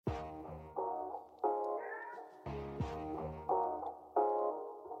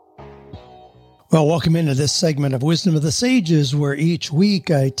Well, welcome into this segment of Wisdom of the Sages, where each week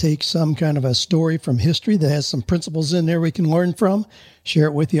I take some kind of a story from history that has some principles in there we can learn from, share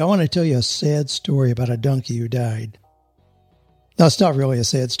it with you. I want to tell you a sad story about a donkey who died. Now, it's not really a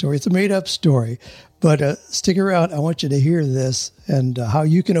sad story. It's a made-up story. But stick around. I want you to hear this and how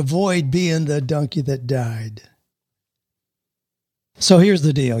you can avoid being the donkey that died. So here's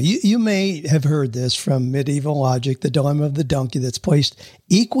the deal. You may have heard this from medieval logic, the dilemma of the donkey that's placed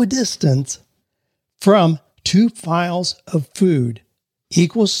equidistant from two piles of food,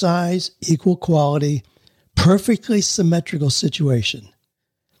 equal size, equal quality, perfectly symmetrical situation.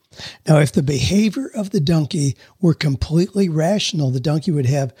 Now, if the behavior of the donkey were completely rational, the donkey would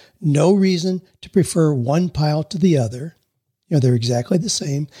have no reason to prefer one pile to the other. They're exactly the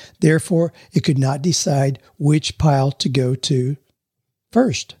same. Therefore, it could not decide which pile to go to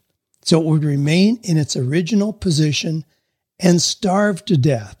first. So it would remain in its original position and starve to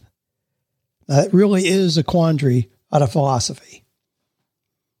death. Now, that really is a quandary out of philosophy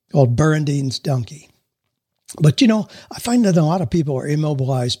called Burundine's donkey. But, I find that a lot of people are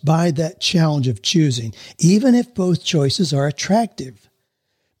immobilized by that challenge of choosing, even if both choices are attractive.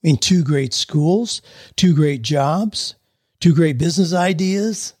 I mean, two great schools, two great jobs, two great business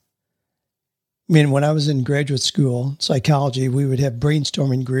ideas. I mean, when I was in graduate school, psychology, we would have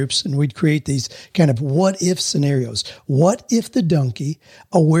brainstorming groups and we'd create these kind of what-if scenarios. What if the donkey,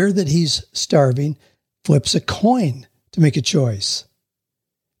 aware that he's starving, flips a coin to make a choice?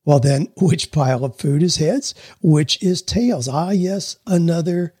 Well, then, which pile of food is heads? Which is tails? Ah, yes,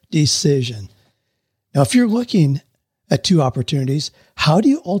 another decision. Now, if you're looking at two opportunities, how do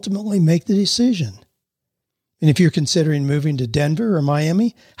you ultimately make the decision? And if you're considering moving to Denver or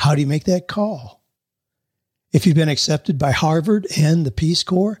Miami, how do you make that call? If you've been accepted by Harvard and the Peace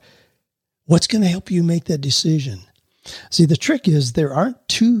Corps, what's going to help you make that decision? See, the trick is there aren't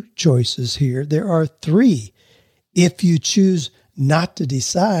two choices here. There are three. If you choose not to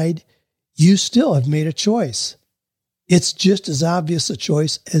decide, you still have made a choice. It's just as obvious a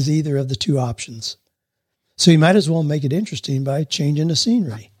choice as either of the two options. So you might as well make it interesting by changing the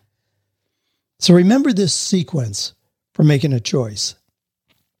scenery. So remember this sequence for making a choice.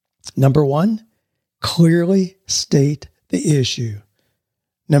 Number one, clearly state the issue.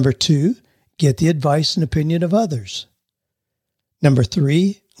 Number two, get the advice and opinion of others. Number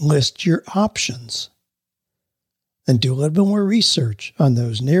three, list your options. And do a little bit more research on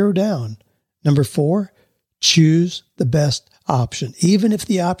those. Narrow down. Number four, choose the best option. Even if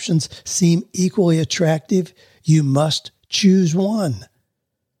the options seem equally attractive, you must choose one.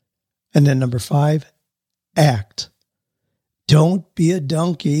 And then number five, act. Don't be a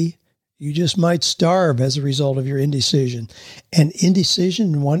donkey. You just might starve as a result of your indecision. And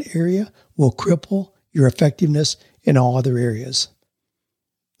indecision in one area will cripple your effectiveness in all other areas.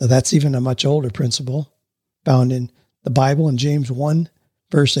 Now, that's even a much older principle found in the Bible in James 1,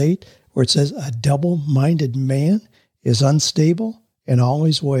 verse 8, where it says, a double-minded man is unstable in all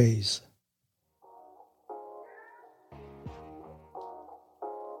his ways.